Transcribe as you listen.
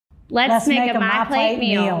Let's make a MyPlate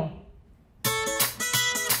meal.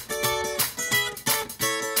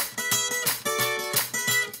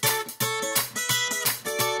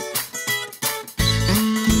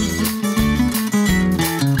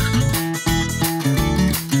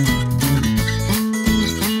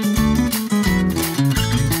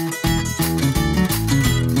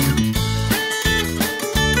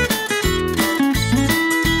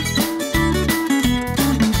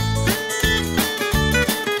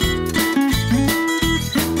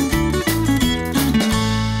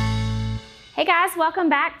 Hey guys, welcome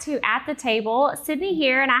back to At the Table. Sydney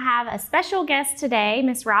here, and I have a special guest today,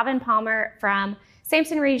 Miss Robin Palmer from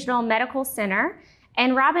Sampson Regional Medical Center.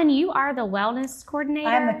 And Robin, you are the wellness coordinator.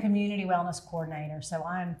 I'm the community wellness coordinator, so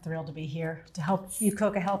I'm thrilled to be here to help you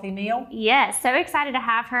cook a healthy meal. Yes, so excited to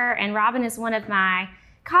have her. And Robin is one of my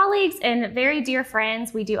colleagues and very dear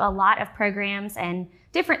friends. We do a lot of programs and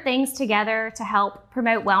different things together to help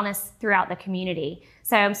promote wellness throughout the community.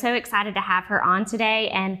 So I'm so excited to have her on today.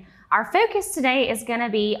 And our focus today is going to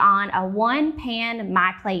be on a one-pan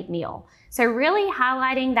MyPlate meal. So really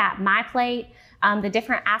highlighting that MyPlate, the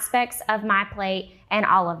different aspects of MyPlate and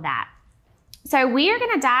all of that. So we are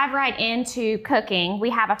going to dive right into cooking.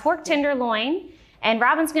 We have a pork tenderloin, and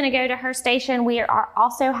Robin's going to go to her station. We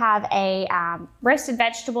also have a roasted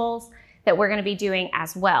vegetables that we're going to be doing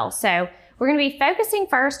as well. So we're going to be focusing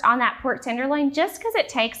first on that pork tenderloin just because it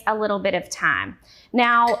takes a little bit of time.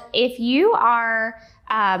 Now, if you are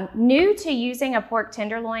new to using a pork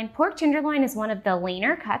tenderloin is one of the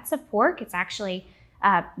leaner cuts of pork. It's actually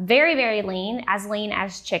very, very lean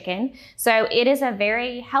as chicken. So it is a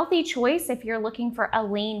very healthy choice if you're looking for a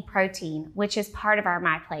lean protein, which is part of our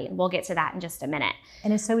MyPlate. We'll get to that in just a minute.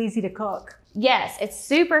 And it's so easy to cook. Yes, it's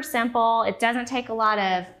super simple. It doesn't take a lot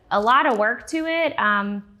of work to it.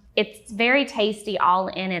 It's very tasty all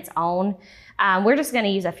in its own. We're just going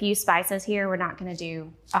to use a few spices here. We're not going to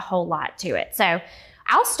do a whole lot to it. So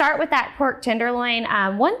I'll start with that pork tenderloin.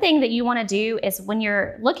 One thing that you want to do is when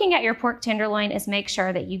you're looking at your pork tenderloin is make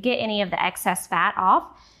sure that you get any of the excess fat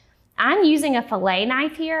off. I'm using a fillet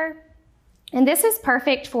knife here, and this is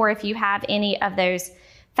perfect for if you have any of those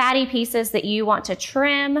fatty pieces that you want to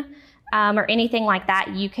trim or anything like that.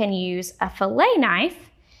 You can use a fillet knife.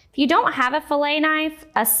 If you don't have a fillet knife,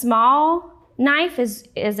 a small knife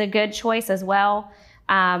is a good choice as well,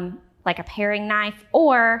 like a paring knife,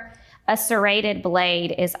 or a serrated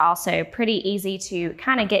blade is also pretty easy to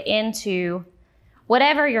kind of get into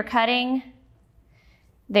whatever you're cutting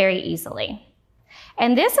very easily.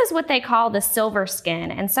 And this is what they call the silver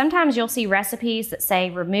skin. And sometimes you'll see recipes that say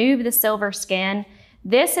remove the silver skin.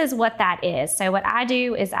 This is what that is. So what I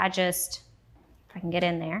do is I just, if I can get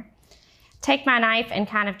in there, take my knife and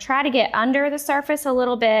kind of try to get under the surface a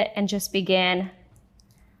little bit and just begin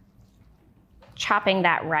chopping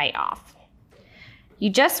that right off. You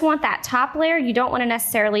just want that top layer. You don't want to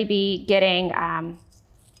necessarily be getting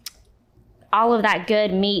all of that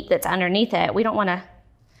good meat that's underneath it. We don't want to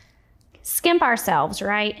skimp ourselves,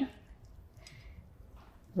 right?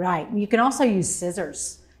 Right. You can also use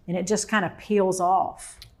scissors, and it just kind of peels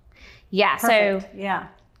off. Yeah. Perfect. So yeah,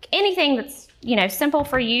 anything that's simple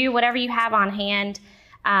for you, whatever you have on hand.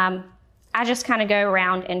 I just kind of go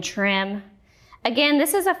around and trim. Again,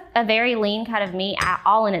 this is a very lean cut of meat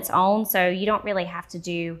all in its own, so you don't really have to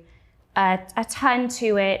do a ton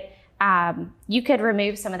to it. You could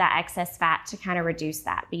remove some of that excess fat to kind of reduce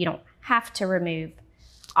that, but you don't have to remove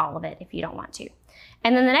all of it if you don't want to.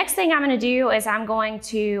 And then the next thing I'm going to do is I'm going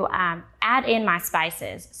to add in my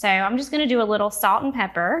spices. So I'm just going to do a little salt and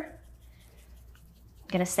pepper. I'm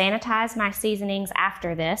going to sanitize my seasonings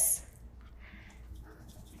after this.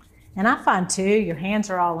 And I find too, your hands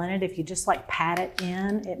are all in it. If you just like pat it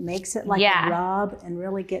in, it makes it like a rub and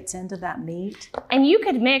really gets into that meat. And you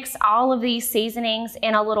could mix all of these seasonings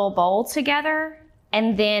in a little bowl together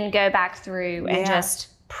and then go back through and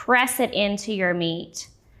just press it into your meat.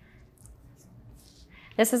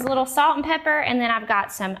 This is a little salt and pepper, and then I've got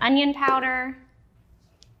some onion powder.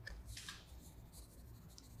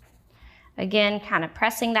 Again, kind of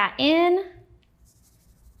pressing that in.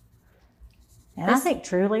 And I think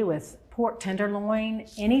truly with pork tenderloin,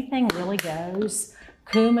 anything really goes.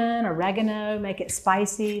 Cumin, oregano, make it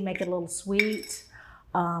spicy, make it a little sweet.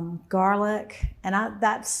 Garlic, and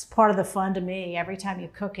that's part of the fun to me. Every time you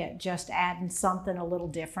cook it, just adding something a little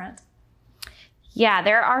different. Yeah,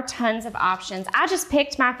 there are tons of options. I just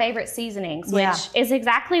picked my favorite seasonings, which is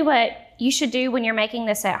exactly what you should do when you're making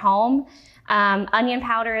this at home. Onion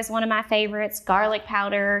powder is one of my favorites. Garlic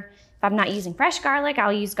powder. If I'm not using fresh garlic,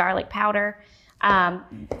 I'll use garlic powder.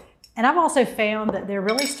 And I've also found that they're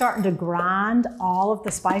really starting to grind all of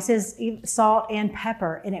the spices, salt and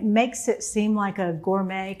pepper, and it makes it seem like a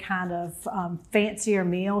gourmet kind of fancier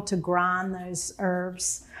meal to grind those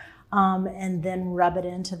herbs and then rub it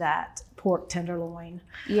into that pork tenderloin.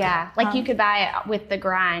 Yeah, like you could buy it with the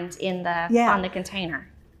grind in the on the container.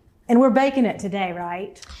 And we're baking it today,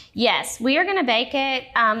 right? Yes, we are gonna bake it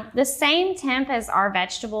the same temp as our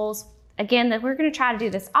vegetables. Again, we're gonna try to do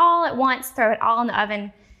this all at once, throw it all in the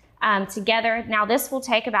oven together. Now this will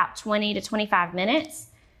take about 20 to 25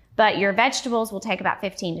 minutes, but your vegetables will take about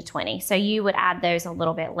 15 to 20. So you would add those a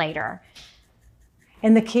little bit later.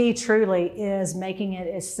 And the key truly is making it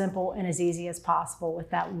as simple and as easy as possible with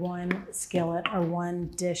that one skillet or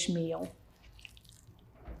one dish meal.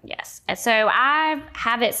 Yes, and so I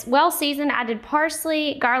have it well seasoned. I did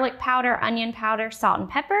parsley, garlic powder, onion powder, salt and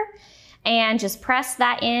pepper, and just press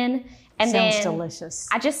that in. And Sounds then delicious.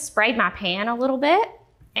 I just sprayed my pan a little bit,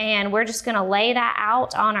 and we're just gonna lay that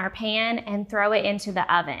out on our pan and throw it into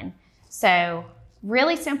the oven. So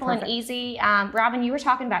really simple and easy. Robin, you were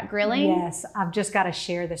talking about grilling. Yes, I've just got to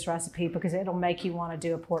share this recipe because it'll make you want to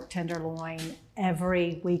do a pork tenderloin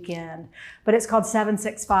every weekend. But it's called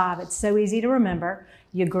 765. It's so easy to remember.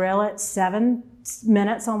 You grill it 7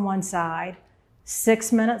 minutes on one side,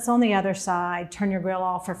 6 minutes on the other side, turn your grill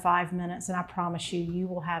off for 5 minutes, and I promise you, you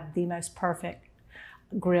will have the most perfect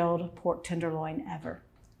grilled pork tenderloin ever.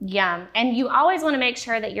 Yum. And you always want to make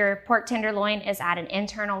sure that your pork tenderloin is at an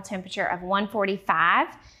internal temperature of 145.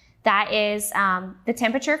 That is the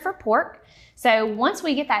temperature for pork. So once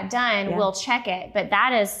we get that done, we'll check it. But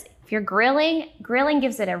that is, if you're grilling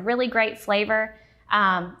gives it a really great flavor.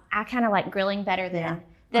 I kind of like grilling better than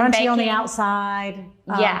crunchy baking. on the outside.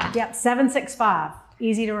 Yep, 765.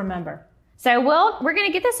 Easy to remember. So we're going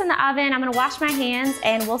to get this in the oven. I'm going to wash my hands,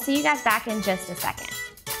 and we'll see you guys back in just a second.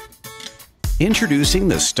 Introducing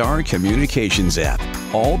the Star Communications app.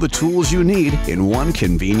 All the tools you need in one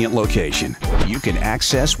convenient location. You can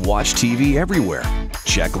access Watch TV everywhere.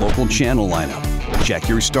 Check local channel lineup. Check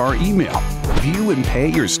your Star email. View and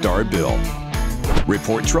pay your Star bill.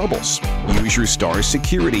 Report troubles. Use your Star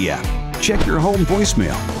security app. Check your home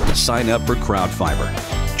voicemail. Sign up for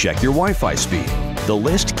CrowdFiber. Check your Wi-Fi speed. The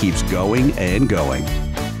list keeps going and going.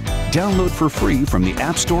 Download for free from the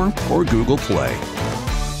App Store or Google Play.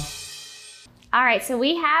 All right, so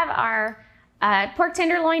we have our pork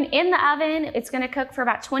tenderloin in the oven. It's gonna cook for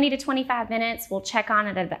about 20 to 25 minutes. We'll check on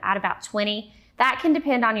it at about 20. That can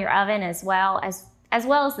depend on your oven as well as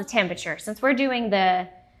the temperature. Since we're doing the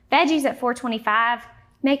veggies at 425,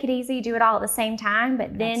 make it easy, do it all at the same time,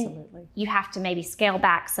 but then you have to maybe scale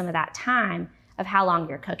back some of that time of how long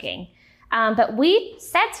you're cooking. But we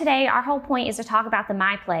said today our whole point is to talk about the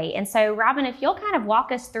MyPlate. And so Robin, if you'll kind of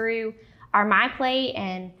walk us through our MyPlate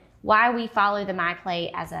and why we follow the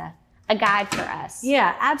MyPlate as a guide for us.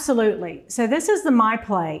 Yeah, absolutely. So this is the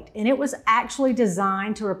MyPlate, and it was actually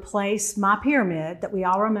designed to replace My Pyramid that we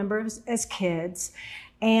all remember as kids.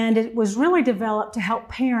 And it was really developed to help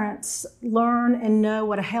parents learn and know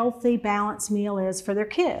what a healthy, balanced meal is for their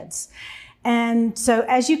kids. And so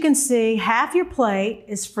as you can see, half your plate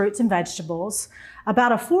is fruits and vegetables.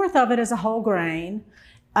 About a fourth of it is a whole grain.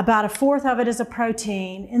 About a fourth of it is a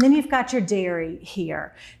protein, and then you've got your dairy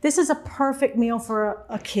here. This is a perfect meal for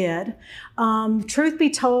a kid. Truth be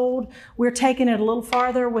told, we're taking it a little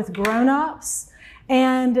farther with grown-ups,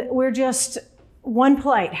 and we're just one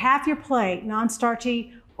plate, half your plate,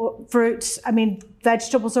 non-starchy fruits,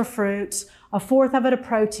 vegetables or fruits, a fourth of it a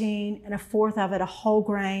protein, and a fourth of it a whole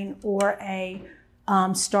grain or a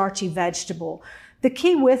starchy vegetable. The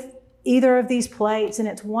key with either of these plates, and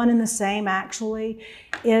it's one and the same actually,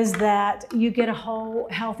 is that you get a whole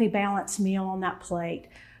healthy balanced meal on that plate.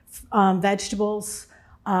 Vegetables,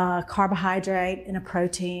 carbohydrate, and a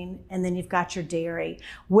protein, and then you've got your dairy.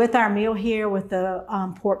 With our meal here with the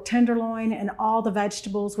pork tenderloin and all the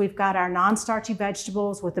vegetables, we've got our non-starchy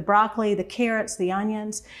vegetables with the broccoli, the carrots, the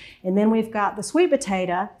onions, and then we've got the sweet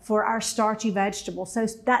potato for our starchy vegetables. So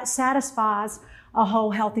that satisfies a whole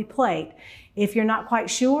healthy plate. If you're not quite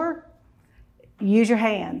sure, use your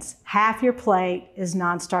hands. Half your plate is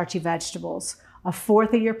non-starchy vegetables. A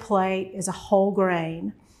fourth of your plate is a whole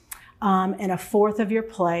grain. And a fourth of your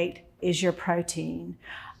plate is your protein.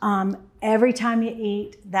 Every time you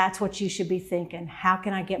eat, that's what you should be thinking. How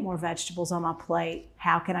can I get more vegetables on my plate?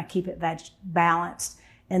 How can I keep it balanced?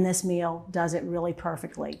 And this meal does it really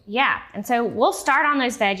perfectly. Yeah, and so we'll start on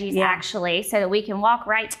those veggies actually, so that we can walk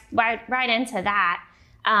right into that.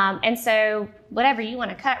 And so whatever you want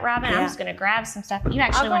to cut, Robin, I'm just going to grab some stuff you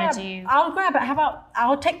actually want to do. I'll grab it. How about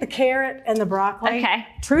I'll take the carrot and the broccoli. Okay.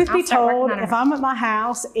 Truth be told, if I'm at my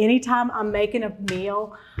house, anytime I'm making a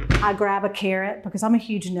meal, I grab a carrot because I'm a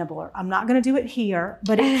huge nibbler. I'm not going to do it here,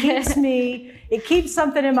 but it keeps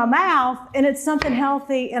something in my mouth, and it's something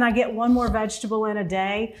healthy, and I get one more vegetable in a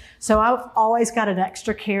day. So I've always got an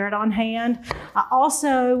extra carrot on hand. I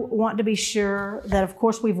also want to be sure that, of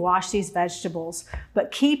course, we've washed these vegetables,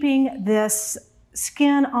 but keeping this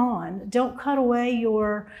skin on. Don't cut away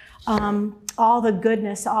your all the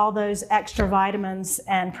goodness, all those extra vitamins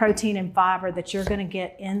and protein and fiber that you're going to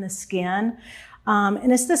get in the skin.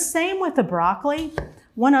 And it's the same with the broccoli.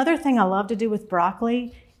 One other thing I love to do with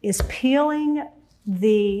broccoli is peeling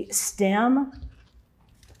the stem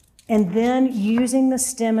and then using the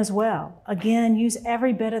stem as well. Again, use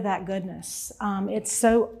every bit of that goodness. It's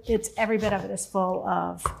every bit of it is full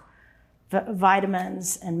of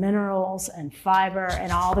vitamins and minerals and fiber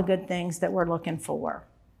and all the good things that we're looking for.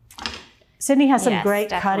 Sydney has some great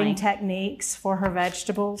cutting techniques for her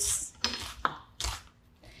vegetables.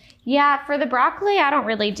 Yeah, for the broccoli, I don't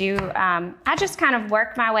really do, I just kind of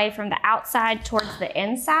work my way from the outside towards the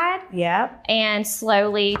inside. Yep. And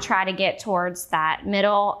slowly try to get towards that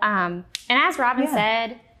middle. And as Robin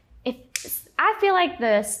said, I feel like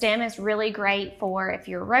the stem is really great for if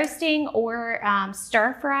you're roasting or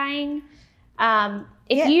stir frying.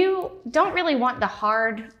 If you don't really want the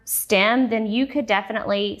hard stem, then you could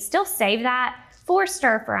definitely still save that for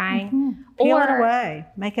stir frying. Peel it away,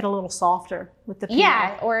 make it a little softer with the peel.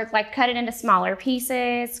 Yeah, or like cut it into smaller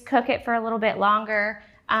pieces, cook it for a little bit longer,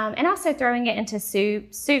 and also throwing it into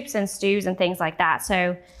soups and stews and things like that.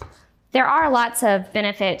 So there are lots of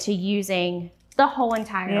benefit to using the whole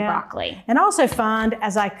entire broccoli. And also find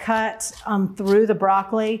as I cut through the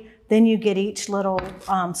broccoli, then you get each little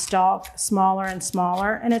stalk smaller and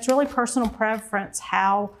smaller. And it's really personal preference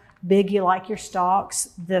how big you like your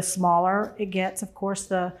stalks. The smaller it gets, of course,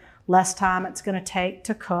 the less time it's going to take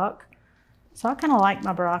to cook. So I kind of like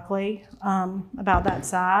my broccoli about that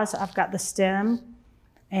size. I've got the stem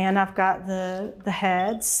and I've got the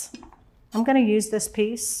heads. I'm going to use this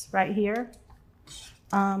piece right here,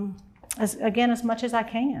 as much as I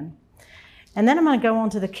can. And then I'm going to go on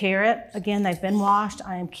to the carrot. Again, they've been washed.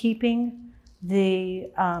 I am keeping the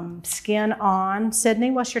skin on.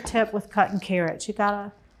 Sydney, what's your tip with cutting carrots? You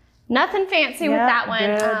gotta... Nothing fancy with that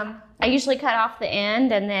one. I usually cut off the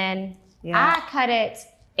end and then I cut it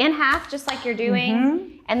in half just like you're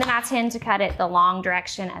doing. And then I tend to cut it the long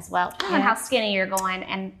direction as well. Depending on how skinny you're going.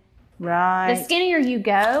 And the skinnier you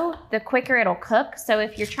go, the quicker it'll cook. So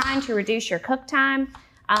if you're trying to reduce your cook time,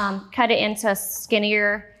 cut it into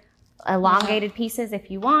skinnier, elongated pieces if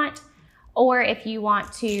you want, or if you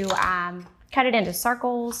want to cut it into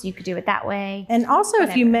circles, you could do it that way. And also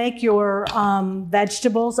if you make your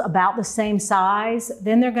vegetables about the same size,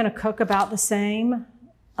 then they're going to cook about the same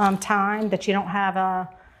time, that you don't have a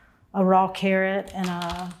raw carrot and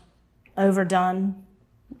a overdone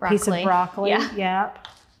piece of broccoli.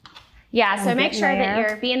 Yeah, so make sure that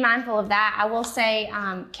you're being mindful of that. I will say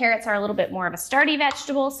carrots are a little bit more of a sturdy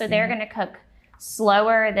vegetable, so they're going to cook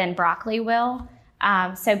slower than broccoli will.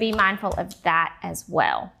 So be mindful of that as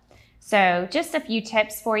well. So just a few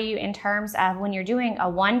tips for you in terms of when you're doing a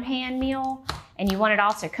one-pan meal and you want it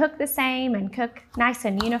all to cook the same and cook nice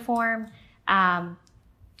and uniform,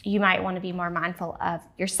 you might want to be more mindful of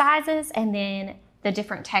your sizes and then the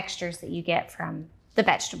different textures that you get from the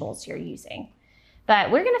vegetables you're using.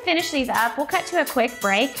 But we're going to finish these up. We'll cut to a quick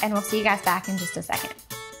break and we'll see you guys back in just a second.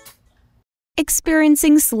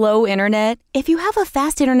 Experiencing slow internet? If you have a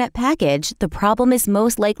fast internet package, the problem is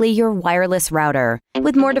most likely your wireless router.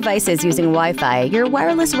 With more devices using Wi-Fi, your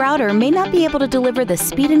wireless router may not be able to deliver the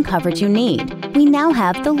speed and coverage you need. We now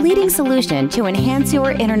have the leading solution to enhance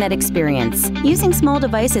your internet experience. Using small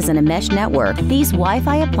devices in a mesh network, these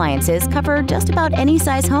Wi-Fi appliances cover just about any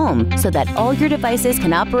size home so that all your devices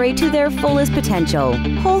can operate to their fullest potential.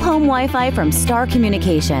 Whole home Wi-Fi from Star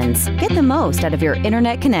Communications. Get the most out of your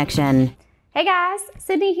internet connection. Hey guys,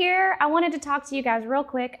 Sydney here. I wanted to talk to you guys real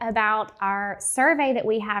quick about our survey that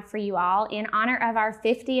we have for you all in honor of our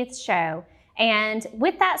 50th show. And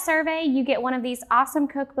with that survey, you get one of these awesome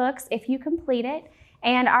cookbooks if you complete it.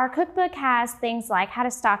 And our cookbook has things like how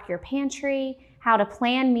to stock your pantry, how to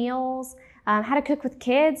plan meals, how to cook with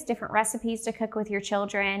kids, different recipes to cook with your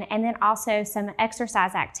children, and then also some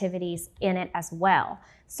exercise activities in it as well.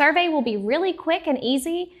 Survey will be really quick and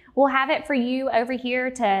easy. We'll have it for you over here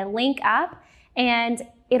to link up, and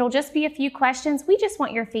it'll just be a few questions. We just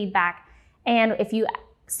want your feedback. And if you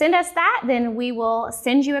send us that, then we will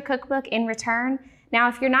send you a cookbook in return. Now,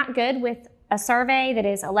 if you're not good with a survey that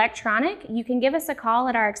is electronic, you can give us a call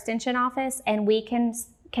at our extension office and we can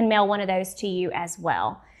mail one of those to you as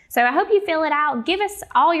well. So I hope you fill it out. Give us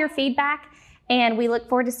all your feedback, and we look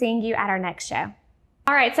forward to seeing you at our next show.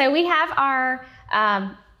 All right, so we have our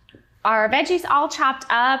veggies all chopped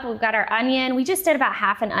up. We've got our onion. We just did about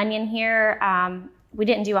half an onion here. We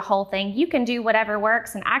didn't do a whole thing. You can do whatever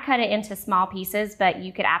works, and I cut it into small pieces, but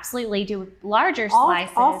you could absolutely do larger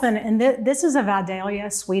slices. Often, and this is a Vidalia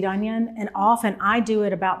sweet onion, and often I do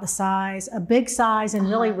it about the size, a big size, and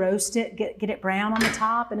really roast it, get it brown on the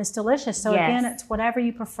top, and it's delicious. So again, it's whatever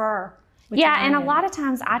you prefer. Yeah, and a lot of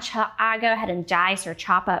times I go ahead and dice or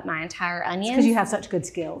chop up my entire onions. Because you have such good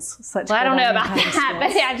skills. Well, I don't know about that,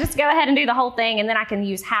 but yeah, just go ahead and do the whole thing, and then I can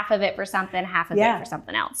use half of it for something, half of it for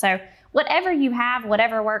something else. So whatever you have,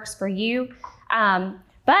 whatever works for you.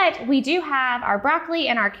 But we do have our broccoli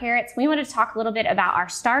and our carrots. We want to talk a little bit about our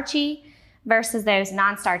starchy versus those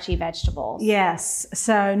non-starchy vegetables. Yes.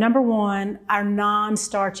 So number one, our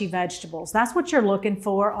non-starchy vegetables. That's what you're looking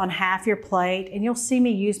for on half your plate. And you'll see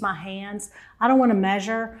me use my hands. I don't want to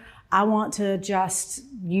measure. I want to just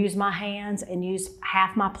use my hands and use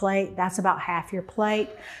half my plate. That's about half your plate.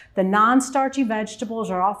 The non-starchy vegetables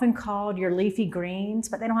are often called your leafy greens,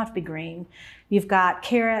 but they don't have to be green. You've got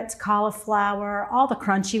carrots, cauliflower, all the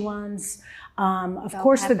crunchy ones. Of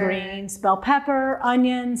course, the greens, bell pepper,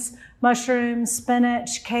 onions, mushrooms,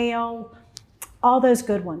 spinach, kale, all those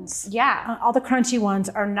good ones. Yeah. All the crunchy ones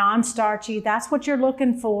are non-starchy. That's what you're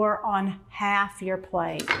looking for on half your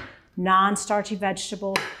plate. Non-starchy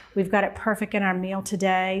vegetable. We've got it perfect in our meal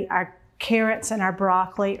today. Our carrots and our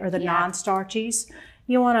broccoli are the non-starchies.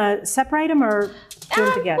 You want to separate them or do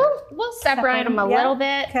them together? We'll separate them a little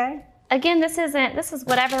bit. Okay. Again, this is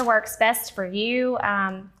whatever works best for you.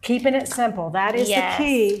 Keeping it simple. That is the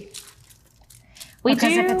key.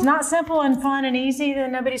 Because if it's not simple and fun and easy,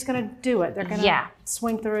 then nobody's going to do it. They're going to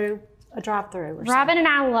swing through a drive-through. Robin and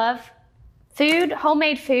I love food,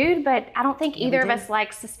 homemade food, but I don't think either of us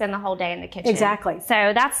likes to spend the whole day in the kitchen. Exactly.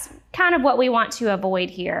 So that's kind of what we want to avoid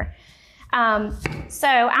here. So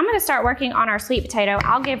I'm going to start working on our sweet potato.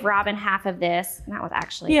 I'll give Robin half of this. And that was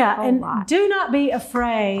actually a whole lot. Do not be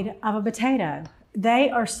afraid of a potato.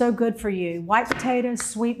 They are so good for you. White potatoes,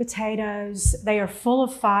 sweet potatoes, they are full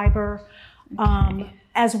of fiber,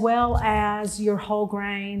 as well as your whole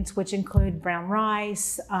grains, which include brown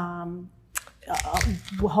rice,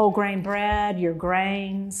 whole grain bread, your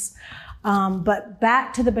grains. But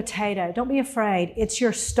back to the potato. Don't be afraid. It's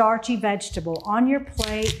your starchy vegetable. On your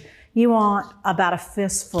plate, you want about a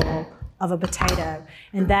fistful of a potato,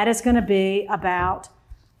 and that is going to be about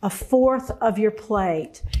a fourth of your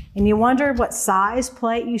plate. And you wonder what size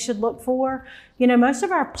plate you should look for. You know, most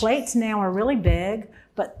of our plates now are really big,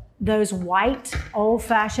 but those white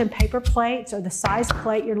old-fashioned paper plates are the size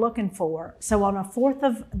plate you're looking for. So on a fourth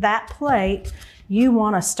of that plate, you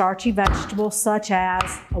want a starchy vegetable such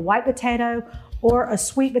as a white potato or a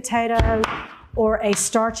sweet potato, or a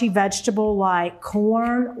starchy vegetable like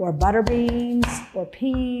corn or butter beans or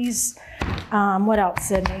peas. What else,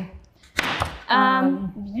 Sydney?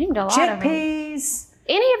 Named a lot of them. Chickpeas.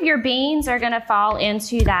 Any of your beans are going to fall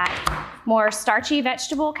into that more starchy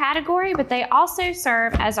vegetable category, but they also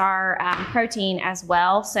serve as our protein as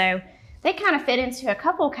well. So they kind of fit into a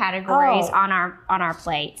couple categories on our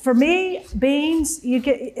plate. For me, beans,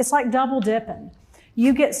 it's like double dipping.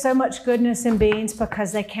 You get so much goodness in beans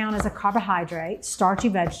because they count as a carbohydrate, starchy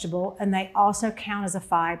vegetable, and they also count as a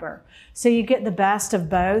fiber. So you get the best of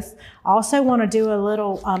both. I also want to do a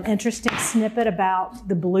little interesting snippet about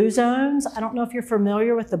the blue zones. I don't know if you're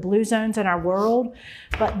familiar with the blue zones in our world,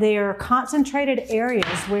 but they're concentrated areas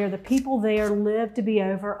where the people there live to be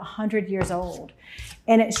over 100 years old.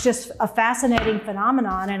 And it's just a fascinating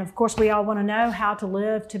phenomenon. And of course, we all want to know how to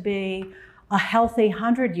live to be a healthy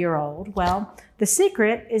 100-year-old. Well, the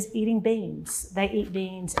secret is eating beans. They eat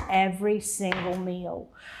beans every single meal.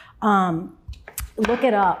 Look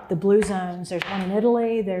it up, the blue zones. There's one in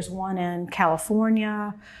Italy, there's one in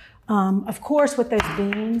California. Of course, with those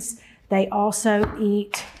beans, they also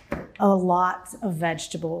eat a lot of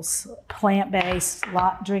vegetables, plant-based,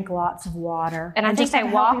 drink lots of water. And I think they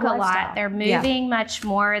walk a lot. They're moving much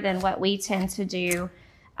more than what we tend to do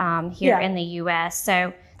here in the U.S.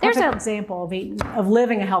 So there's an example of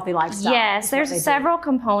living a healthy lifestyle. Yes, there's several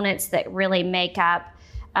components that really make up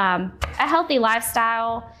a healthy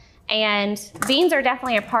lifestyle, and beans are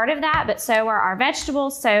definitely a part of that. But so are our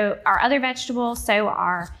vegetables. So are other vegetables. So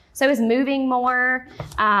is moving more,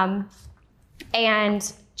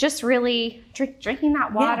 and just really drinking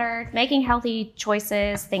that water, making healthy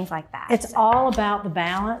choices, things like that. It's all about the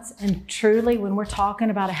balance. And truly, when we're talking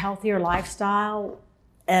about a healthier lifestyle,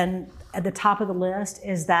 And at the top of the list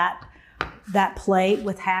is that plate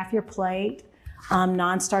with half your plate,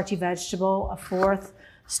 non-starchy vegetable, a fourth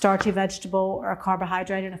starchy vegetable or a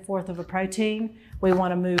carbohydrate, and a fourth of a protein. We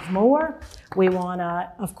want to move more. We want to,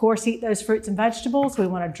 of course, eat those fruits and vegetables. We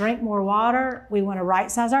want to drink more water. We want to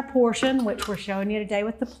right-size our portion, which we're showing you today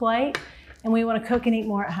with the plate. And we want to cook and eat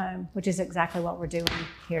more at home, which is exactly what we're doing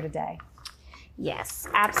here today. Yes,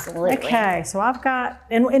 absolutely. Okay, so I've got,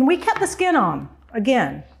 and we kept the skin on,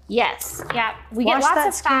 again. Yes, yeah. We get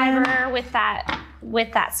lots of fiber with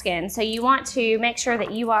that skin. So you want to make sure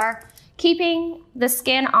that you are keeping the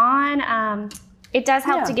skin on. It does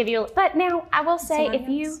help to give you, but now I will say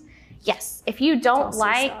if you don't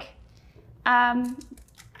like,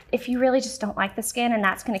 if you really just don't like the skin and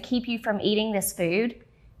that's going to keep you from eating this food,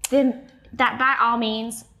 then that by all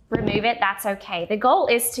means, remove it. That's okay. The goal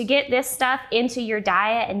is to get this stuff into your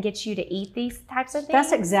diet and get you to eat these types of things.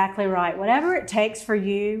 That's exactly right. Whatever it takes for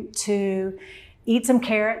you to eat some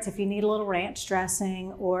carrots, if you need a little ranch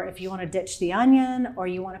dressing, or if you want to ditch the onion, or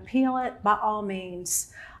you want to peel it, by all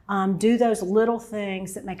means, do those little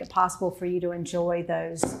things that make it possible for you to enjoy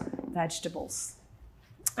those vegetables.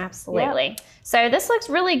 Absolutely. Yep. So this looks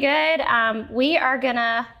really good. We are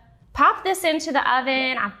gonna pop this into the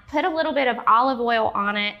oven. I put a little bit of olive oil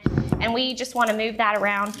on it, and we just want to move that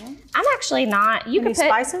around. I'm actually not. You can put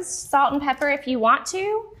spices, salt and pepper if you want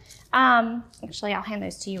to. Actually, I'll hand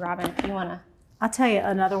those to you, Robin, if you want to. I'll tell you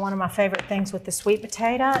another one of my favorite things with the sweet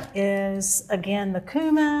potato is, again, the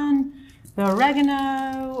cumin, the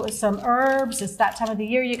oregano, some herbs. It's that time of the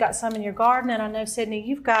year. You got some in your garden, and I know, Sydney,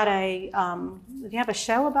 you've got do you have a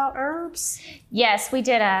show about herbs? Yes, we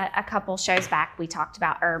did a couple shows back. We talked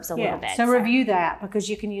about herbs a little bit. So review that, because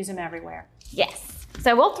you can use them everywhere. Yes.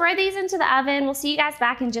 So we'll throw these into the oven. We'll see you guys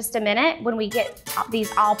back in just a minute when we get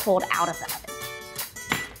these all pulled out of the oven.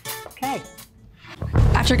 Okay.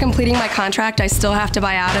 After completing my contract, I still have to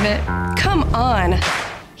buy out of it? Come on.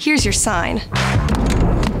 Here's your sign.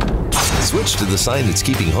 Switch to the sign that's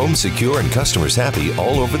keeping home secure and customers happy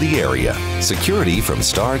all over the area. Security from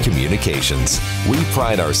Star Communications. We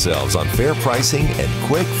pride ourselves on fair pricing and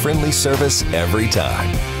quick, friendly service every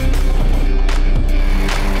time.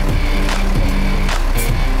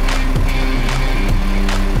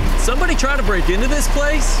 Somebody try to break into this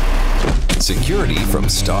place? Security from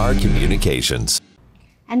Star Communications.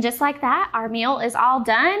 And just like that, our meal is all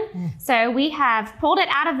done. So we have pulled it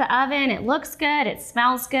out of the oven. It looks good. It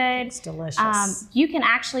smells good. It's delicious. You can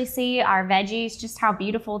actually see our veggies, just how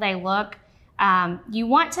beautiful they look. You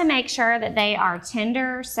want to make sure that they are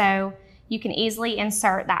tender, so you can easily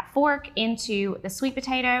insert that fork into the sweet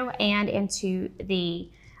potato and into the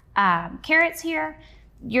carrots here.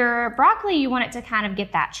 Your broccoli, you want it to kind of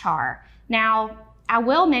get that char. Now, I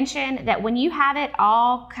will mention that when you have it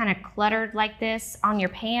all kind of cluttered like this on your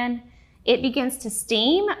pan, it begins to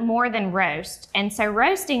steam more than roast. And so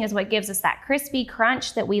roasting is what gives us that crispy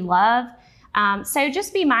crunch that we love. So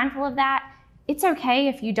just be mindful of that. It's okay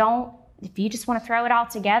if you just want to throw it all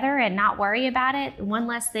together and not worry about it. One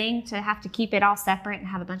less thing to have to keep it all separate and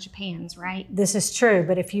have a bunch of pans, right? This is true,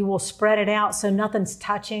 but if you will spread it out so nothing's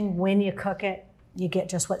touching when you cook it, you get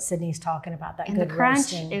just what Sydney's talking about, that and good the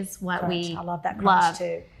crunch roasting is what crunch. we I love that crunch love.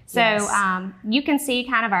 too. So Yes. you can see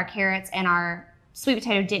kind of our carrots and our sweet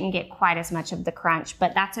potato didn't get quite as much of the crunch,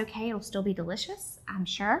 but that's okay. It'll still be delicious, I'm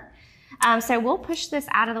sure. So we'll push this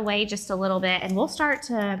out of the way just a little bit, and we'll start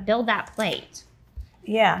to build that plate.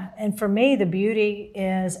 Yeah, and for me, the beauty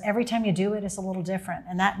is every time you do it, it's a little different,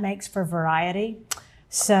 and that makes for variety.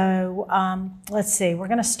 So let's see, we're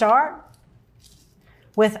gonna start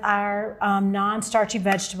with our non-starchy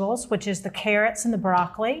vegetables, which is the carrots and the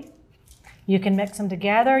broccoli. You can mix them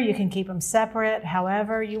together, you can keep them separate,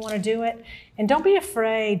 however you want to do it. And don't be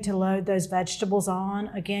afraid to load those vegetables on.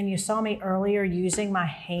 Again, you saw me earlier using my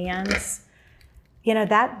hands. You know,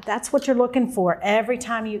 that's what you're looking for every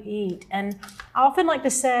time you eat. And I often like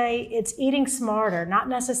to say it's eating smarter, not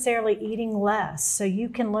necessarily eating less. So you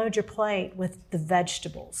can load your plate with the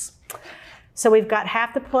vegetables. So we've got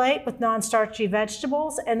half the plate with non-starchy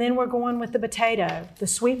vegetables, and then we're going with the potato. The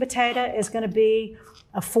sweet potato is going to be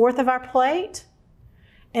a fourth of our plate.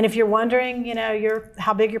 And if you're wondering, you know,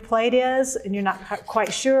 how big your plate is and you're not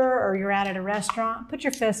quite sure, or you're out at a restaurant, put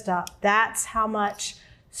your fist up. That's how much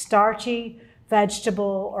starchy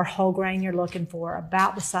vegetable or whole grain you're looking for,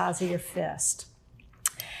 about the size of your fist.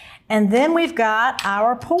 And then we've got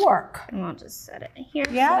our pork. And I'll just set it here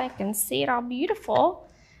so I can see it all beautiful.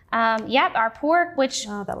 Yep, our pork, which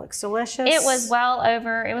that looks delicious. It was well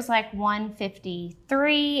over, it was like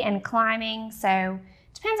 153 and climbing. So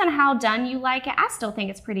depends on how done you like it. I still think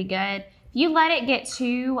it's pretty good. If you let it get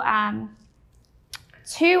too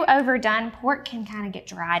too overdone, pork can kind of get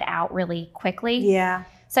dried out really quickly. Yeah.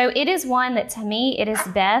 So it is one that, to me, it is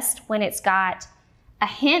best when it's got a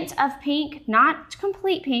hint of pink, not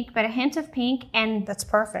complete pink, but a hint of pink. And that's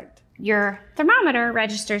perfect. Your thermometer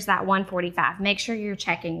registers that 145. Make sure you're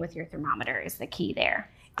checking with your thermometer is the key there.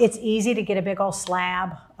 It's easy to get a big old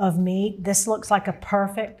slab of meat. This looks like a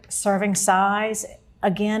perfect serving size.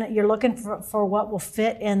 Again, you're looking for what will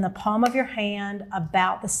fit in the palm of your hand,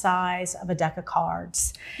 about the size of a deck of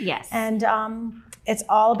cards. Yes. And it's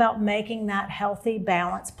all about making that healthy,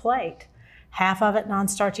 balanced plate. Half of it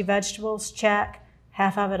non-starchy vegetables, check.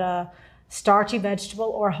 Half of it a starchy vegetable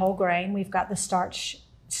or whole grain. We've got the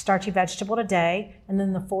starchy vegetable today, and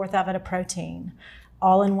then the fourth of it a protein,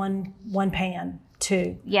 all in one pan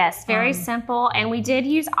too. Yes, very simple. And we did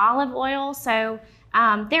use olive oil, so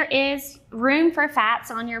there is room for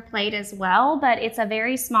fats on your plate as well, but it's a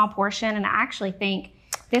very small portion. And I actually think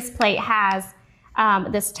this plate has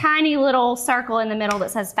this tiny little circle in the middle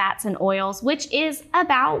that says fats and oils, which is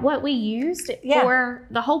about what we used for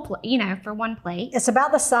the whole plate, you know, for one plate. It's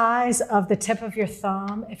about the size of the tip of your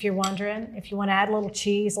thumb, if you're wondering. If you want to add a little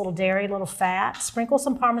cheese, a little dairy, a little fat, sprinkle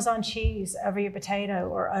some Parmesan cheese over your potato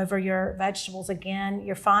or over your vegetables. Again,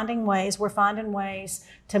 we're finding ways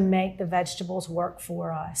to make the vegetables work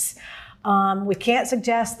for us. We can't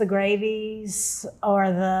suggest the gravies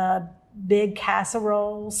or the big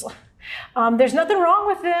casseroles. There's nothing wrong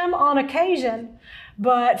with them on occasion,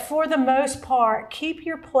 but for the most part, keep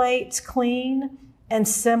your plates clean and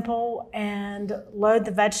simple and load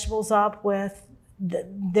the vegetables up with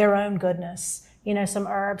their own goodness. You know, some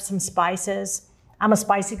herbs, some spices. I'm a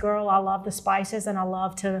spicy girl. I love the spices and I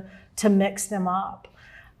love to mix them up.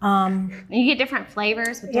 You get different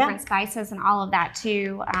flavors with different spices and all of that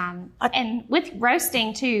too. And with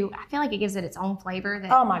roasting too, I feel like it gives it its own flavor.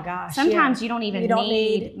 That oh my gosh. Sometimes you don't even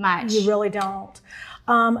need much. You really don't.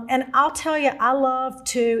 And I'll tell you, I love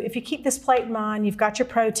to, if you keep this plate in mind, you've got your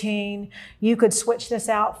protein, you could switch this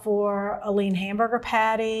out for a lean hamburger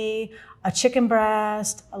patty, a chicken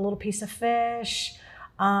breast, a little piece of fish,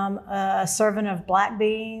 a serving of black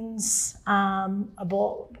beans,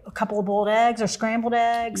 a couple of boiled eggs or scrambled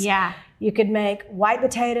eggs. Yeah. You could make white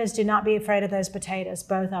potatoes. Do not be afraid of those potatoes,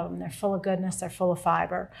 both of them. They're full of goodness, they're full of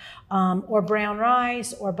fiber. Or brown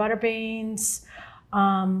rice or butter beans.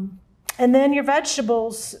 And then your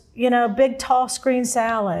vegetables, you know, big tossed green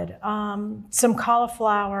salad, some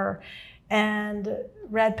cauliflower and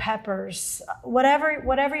red peppers,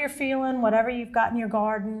 whatever you're feeling, whatever you've got in your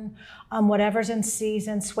garden, whatever's in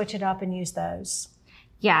season, switch it up and use those.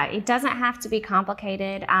 Yeah, it doesn't have to be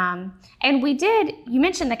complicated. And you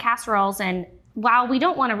mentioned the casseroles, and while we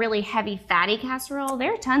don't want a really heavy fatty casserole,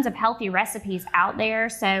 there are tons of healthy recipes out there.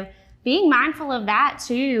 So being mindful of that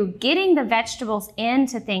too, getting the vegetables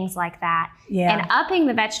into things like that, and upping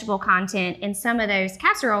the vegetable content in some of those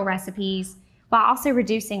casserole recipes, while also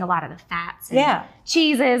reducing a lot of the fats and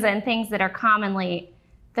cheeses and things that are commonly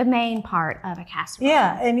the main part of a casserole.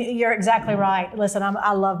 Yeah, and you're exactly right. Listen,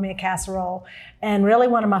 I love me a casserole. And really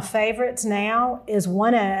one of my favorites now is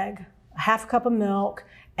one egg, a half cup of milk,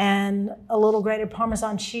 and a little grated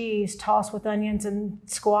Parmesan cheese tossed with onions and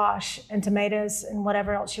squash and tomatoes and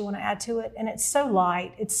whatever else you want to add to it. And it's so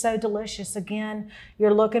light, it's so delicious. Again,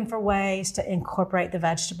 you're looking for ways to incorporate the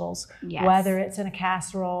vegetables, whether it's in a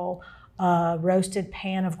casserole, a roasted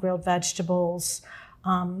pan of grilled vegetables,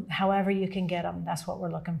 however you can get them, that's what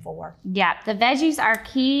we're looking for. Yeah, the veggies are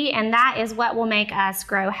key, and that is what will make us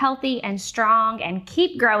grow healthy and strong and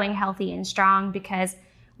keep growing healthy and strong, because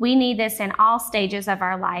we need this in all stages of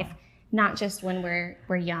our life, not just when we're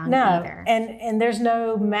young either. And there's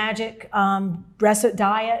no magic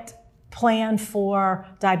diet plan for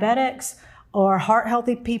diabetics or heart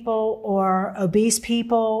healthy people or obese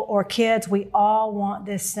people or kids. We all want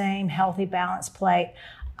this same healthy, balanced plate.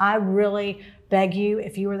 I really beg you,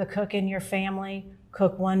 if you were the cook in your family,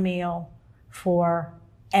 cook one meal for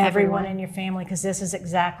everyone in your family, because this is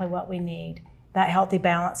exactly what we need, that healthy,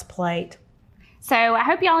 balanced plate. So I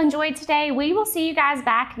hope y'all enjoyed today. We will see you guys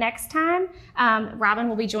back next time. Robin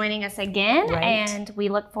will be joining us again, and we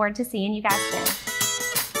look forward to seeing you guys then.